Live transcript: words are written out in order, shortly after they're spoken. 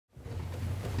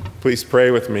Please pray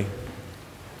with me.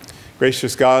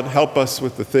 Gracious God, help us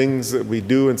with the things that we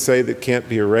do and say that can't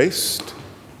be erased.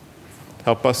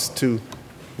 Help us to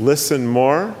listen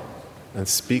more and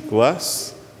speak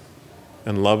less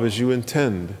and love as you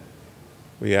intend.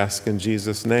 We ask in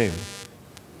Jesus' name.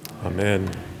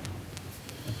 Amen.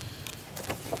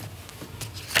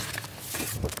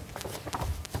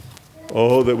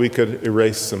 Oh, that we could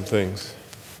erase some things.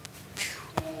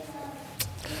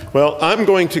 Well, I'm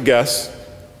going to guess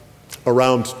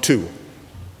around 2.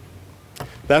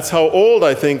 That's how old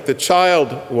I think the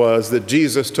child was that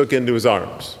Jesus took into his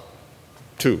arms.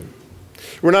 2.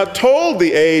 We're not told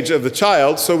the age of the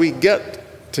child, so we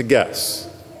get to guess.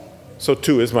 So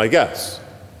 2 is my guess.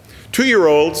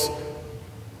 2-year-olds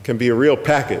can be a real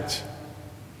package.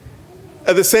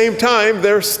 At the same time,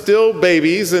 they're still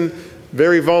babies and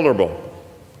very vulnerable.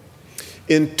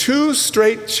 In 2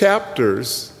 straight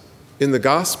chapters in the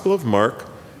Gospel of Mark,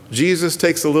 Jesus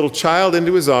takes a little child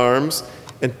into his arms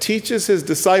and teaches his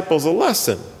disciples a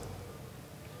lesson.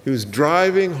 He was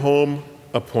driving home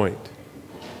a point.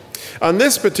 On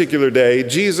this particular day,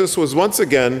 Jesus was once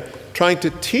again trying to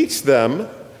teach them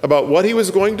about what he was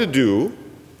going to do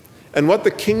and what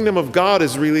the kingdom of God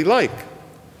is really like.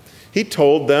 He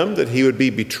told them that he would be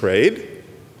betrayed,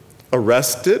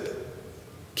 arrested,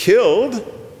 killed,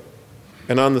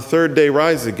 and on the 3rd day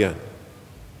rise again.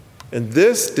 And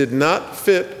this did not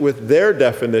fit with their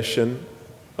definition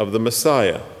of the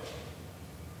Messiah.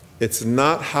 It's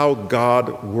not how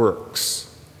God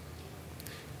works.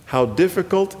 How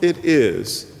difficult it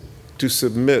is to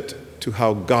submit to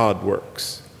how God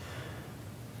works.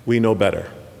 We know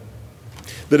better.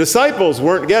 The disciples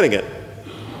weren't getting it.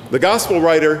 The gospel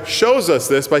writer shows us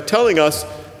this by telling us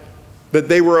that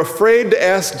they were afraid to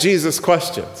ask Jesus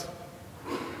questions.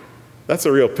 That's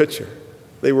a real picture.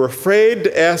 They were afraid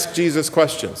to ask Jesus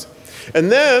questions.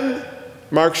 And then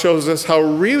Mark shows us how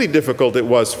really difficult it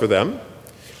was for them.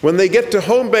 When they get to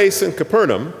home base in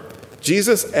Capernaum,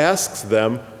 Jesus asks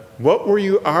them, "What were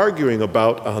you arguing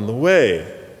about on the way?"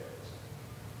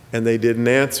 And they didn't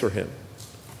answer him.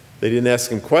 They didn't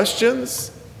ask him questions,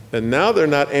 and now they're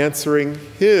not answering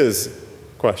his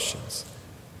questions.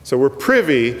 So we're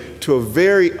privy to a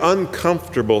very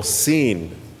uncomfortable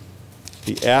scene.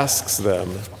 He asks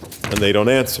them, and they don't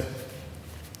answer.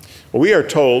 Well, we are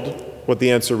told what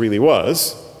the answer really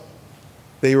was.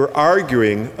 They were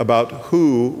arguing about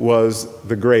who was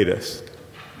the greatest.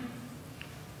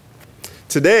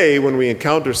 Today, when we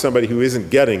encounter somebody who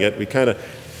isn't getting it, we kind of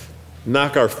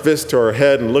knock our fist to our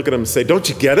head and look at them and say, "Don't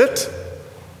you get it?"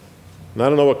 And I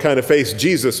don't know what kind of face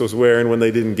Jesus was wearing when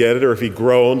they didn't get it, or if he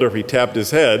groaned, or if he tapped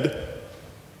his head.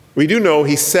 We do know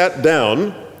he sat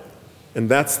down, and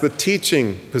that's the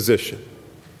teaching position.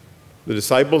 The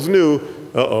disciples knew,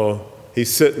 uh-oh,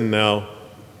 he's sitting now.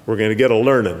 We're going to get a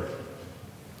learning.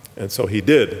 And so he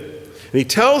did. And he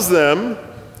tells them,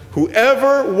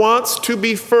 whoever wants to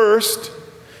be first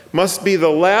must be the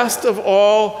last of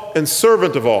all and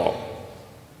servant of all.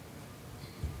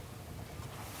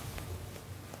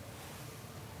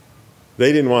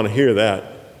 They didn't want to hear that.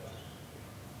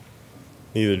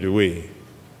 Neither do we.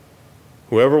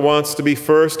 Whoever wants to be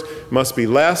first must be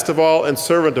last of all and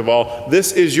servant of all.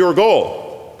 This is your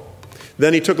goal.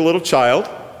 Then he took a little child.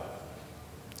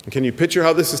 Can you picture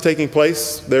how this is taking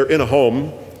place? They're in a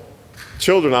home.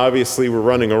 Children obviously were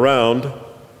running around.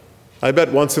 I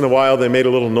bet once in a while they made a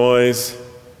little noise.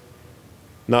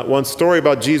 Not one story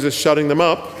about Jesus shutting them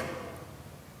up.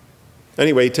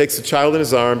 Anyway, he takes the child in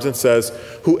his arms and says,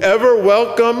 "Whoever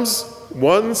welcomes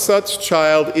one such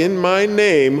child in my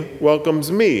name welcomes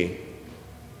me.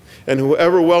 And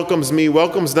whoever welcomes me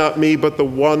welcomes not me, but the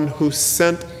one who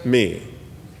sent me."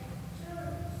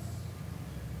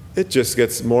 It just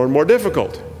gets more and more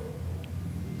difficult.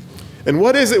 And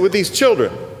what is it with these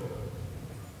children?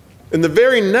 In the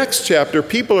very next chapter,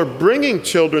 people are bringing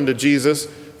children to Jesus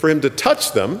for him to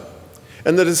touch them,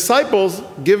 and the disciples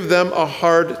give them a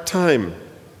hard time.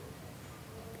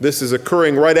 This is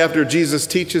occurring right after Jesus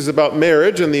teaches about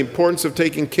marriage and the importance of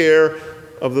taking care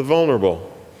of the vulnerable.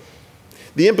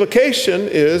 The implication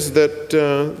is that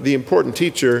the important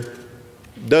teacher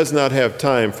does not have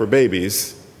time for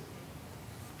babies.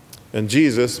 And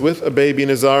Jesus, with a baby in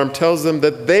his arm, tells them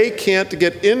that they can't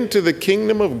get into the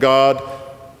kingdom of God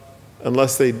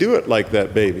unless they do it like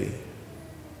that baby.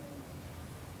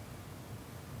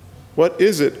 What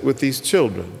is it with these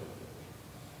children?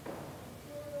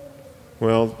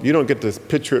 Well, you don't get to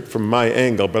picture it from my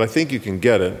angle, but I think you can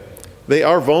get it. They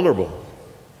are vulnerable.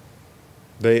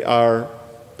 They are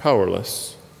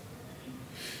powerless.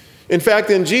 In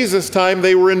fact, in Jesus' time,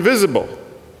 they were invisible.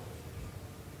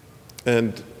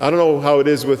 And I don't know how it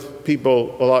is with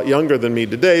people a lot younger than me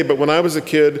today, but when I was a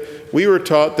kid, we were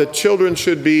taught that children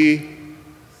should be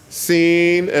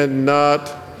seen and not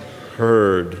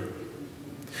heard.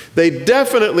 They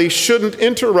definitely shouldn't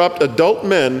interrupt adult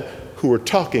men who are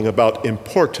talking about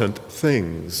important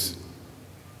things.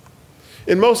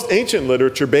 In most ancient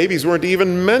literature, babies weren't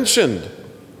even mentioned.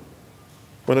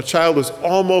 When a child was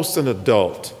almost an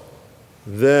adult,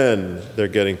 then they're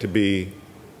getting to be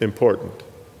important.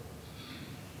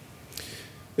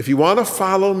 If you want to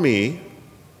follow me,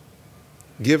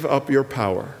 give up your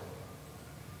power.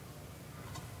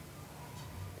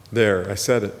 There, I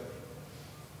said it.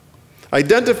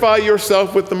 Identify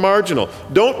yourself with the marginal.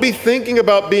 Don't be thinking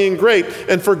about being great,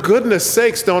 and for goodness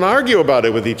sakes, don't argue about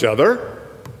it with each other.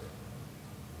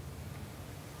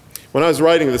 When I was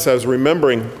writing this, I was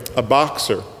remembering a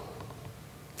boxer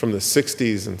from the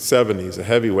 60s and 70s, a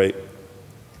heavyweight,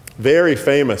 very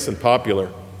famous and popular.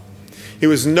 He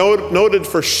was noted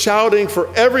for shouting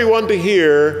for everyone to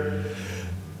hear,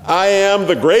 "I am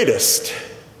the greatest."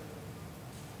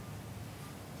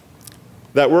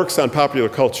 That works on popular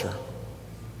culture.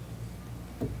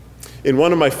 In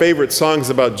one of my favorite songs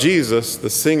about Jesus, the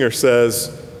singer says,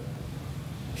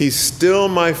 "He's still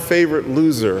my favorite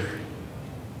loser,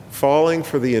 falling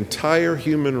for the entire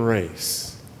human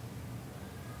race."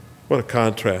 What a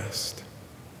contrast.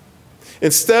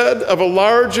 Instead of a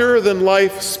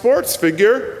larger-than-life sports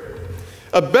figure,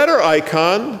 a better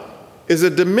icon is a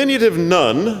diminutive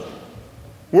nun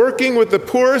working with the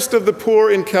poorest of the poor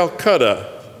in Calcutta.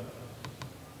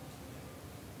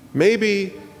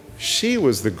 Maybe she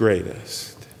was the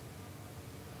greatest.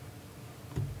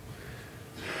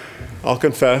 I'll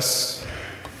confess,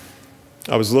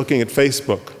 I was looking at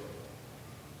Facebook,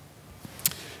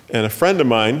 and a friend of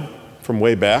mine from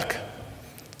way back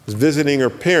was visiting her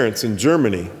parents in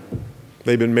Germany.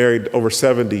 They've been married over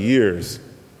 70 years.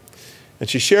 And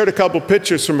she shared a couple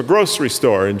pictures from a grocery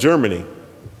store in Germany.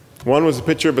 One was a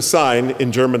picture of a sign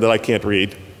in German that I can't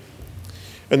read,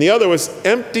 and the other was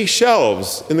empty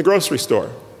shelves in the grocery store.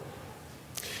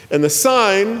 And the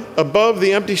sign above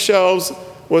the empty shelves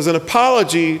was an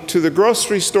apology to the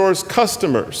grocery store's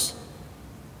customers.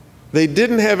 They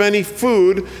didn't have any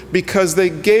food because they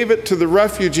gave it to the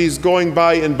refugees going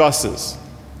by in buses.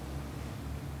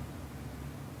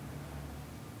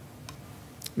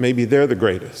 Maybe they're the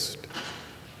greatest.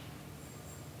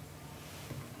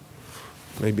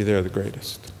 Maybe they're the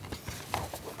greatest.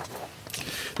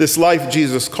 This life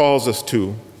Jesus calls us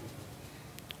to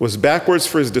was backwards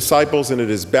for his disciples, and it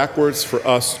is backwards for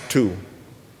us too.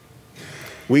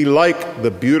 We like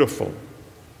the beautiful,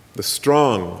 the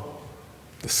strong,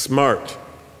 the smart,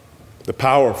 the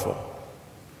powerful,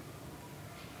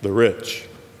 the rich.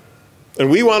 And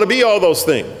we want to be all those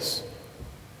things.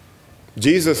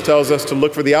 Jesus tells us to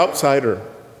look for the outsider,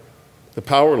 the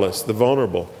powerless, the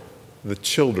vulnerable, the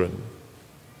children.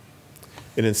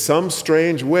 And in some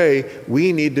strange way,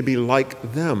 we need to be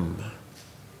like them.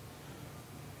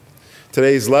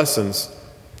 Today's lessons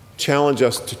challenge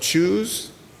us to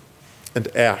choose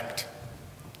and act.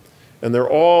 And they're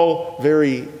all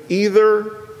very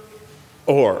either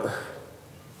or.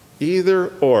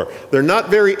 Either or. They're not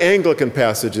very Anglican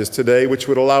passages today, which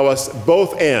would allow us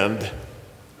both and.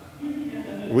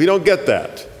 We don't get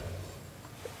that.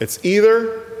 It's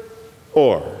either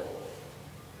or.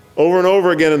 Over and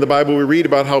over again in the Bible, we read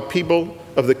about how people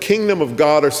of the kingdom of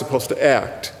God are supposed to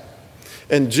act.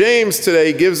 And James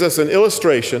today gives us an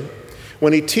illustration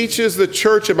when he teaches the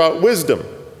church about wisdom.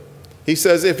 He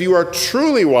says, if you are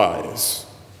truly wise,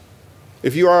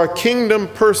 if you are a kingdom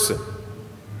person,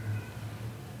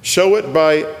 show it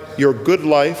by your good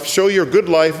life. Show your good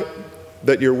life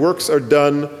that your works are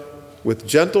done with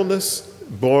gentleness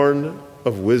born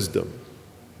of wisdom.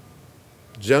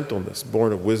 Gentleness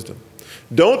born of wisdom.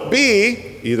 Don't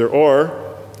be, either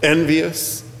or,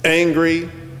 envious, angry,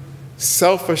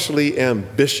 selfishly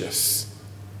ambitious.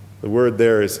 The word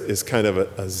there is kind of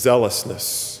a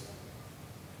zealousness.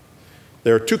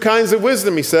 There are two kinds of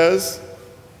wisdom, he says.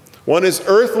 One is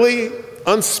earthly,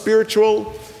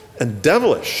 unspiritual, and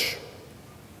devilish.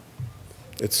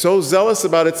 It's so zealous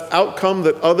about its outcome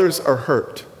that others are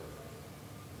hurt.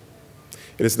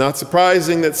 It is not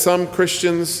surprising that some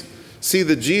Christians see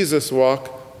the Jesus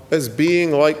walk as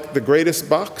being like the greatest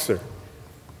boxer.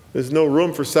 There's no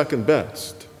room for second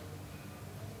best.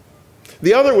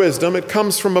 The other wisdom, it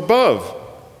comes from above.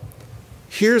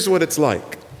 Here's what it's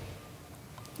like.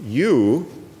 You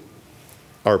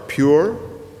are pure,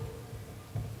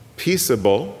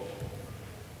 peaceable,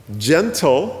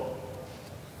 gentle,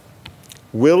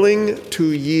 willing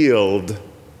to yield,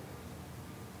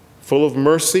 full of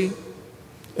mercy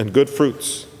and good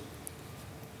fruits,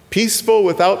 peaceful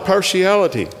without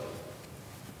partiality.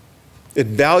 It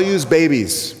values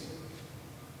babies.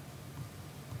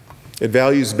 It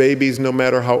values babies no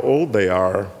matter how old they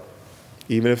are,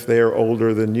 even if they are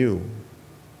older than you.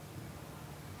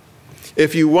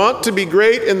 If you want to be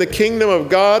great in the kingdom of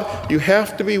God, you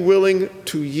have to be willing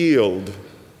to yield.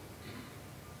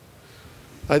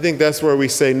 I think that's where we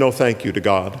say no thank you to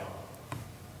God.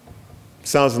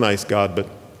 Sounds nice, God, but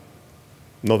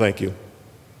no thank you.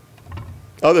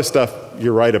 Other stuff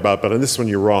you're right about, but on this one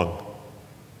you're wrong.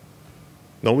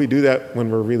 Don't we do that when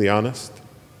we're really honest?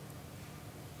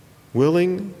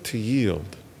 Willing to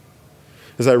yield.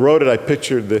 As I wrote it, I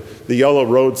pictured the yellow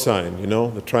road sign, you know,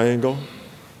 the triangle,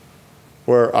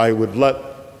 where I would let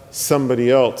somebody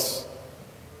else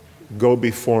go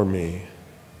before me.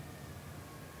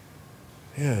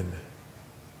 Man,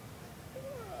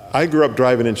 I grew up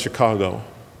driving in Chicago.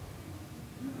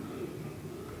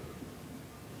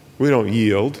 We don't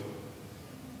yield.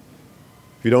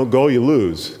 If you don't go, you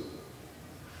lose.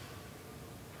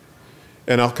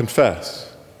 And I'll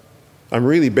confess, I'm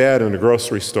really bad in a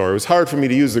grocery store. It was hard for me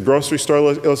to use the grocery store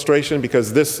illustration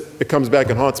because it comes back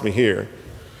and haunts me here.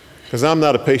 Because I'm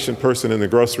not a patient person in the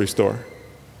grocery store.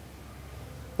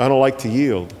 I don't like to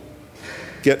yield.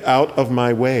 Get out of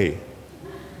my way.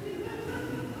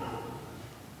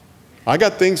 I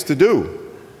got things to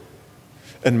do,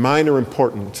 and mine are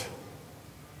important.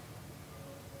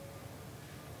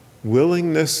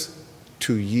 Willingness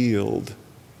to yield,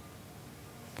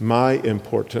 my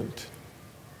important,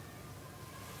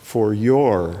 for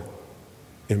your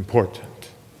important.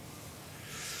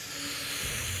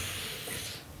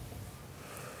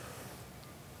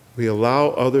 We allow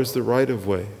others the right of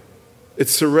way. It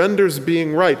surrenders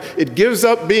being right. It gives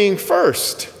up being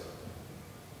first.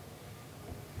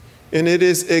 And it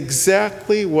is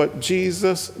exactly what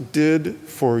Jesus did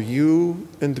for you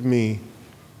and me.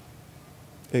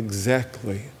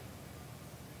 Exactly.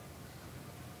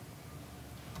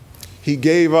 He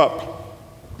gave up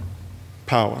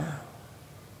power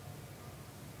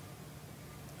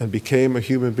and became a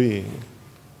human being.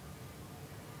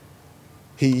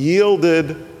 He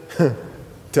yielded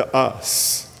to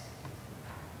us.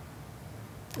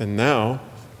 And now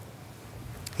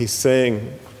he's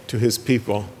saying to his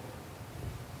people,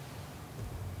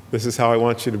 this is how I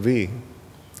want you to be.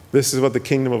 This is what the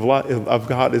kingdom of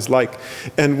God is like.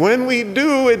 And when we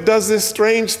do, it does this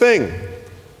strange thing.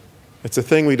 It's a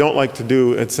thing we don't like to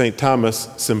do at St. Thomas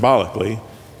symbolically,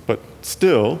 but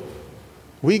still,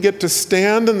 we get to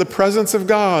stand in the presence of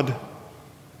God.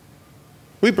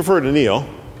 We prefer to kneel.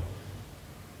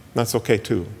 That's okay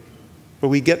too. But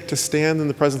we get to stand in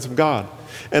the presence of God.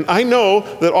 And I know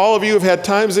that all of you have had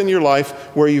times in your life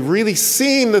where you've really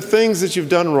seen the things that you've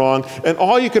done wrong, and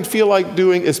all you can feel like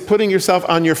doing is putting yourself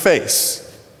on your face.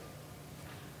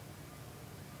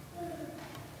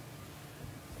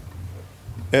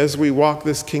 As we walk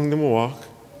this kingdom walk,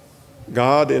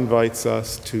 God invites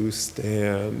us to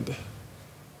stand.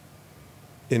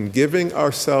 In giving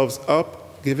ourselves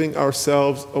up, giving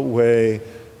ourselves away,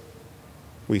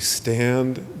 we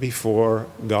stand before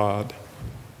God.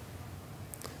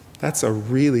 That's a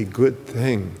really good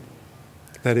thing.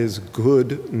 That is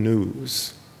good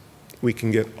news. We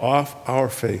can get off our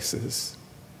faces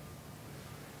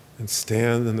and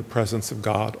stand in the presence of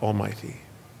God Almighty.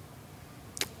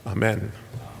 Amen.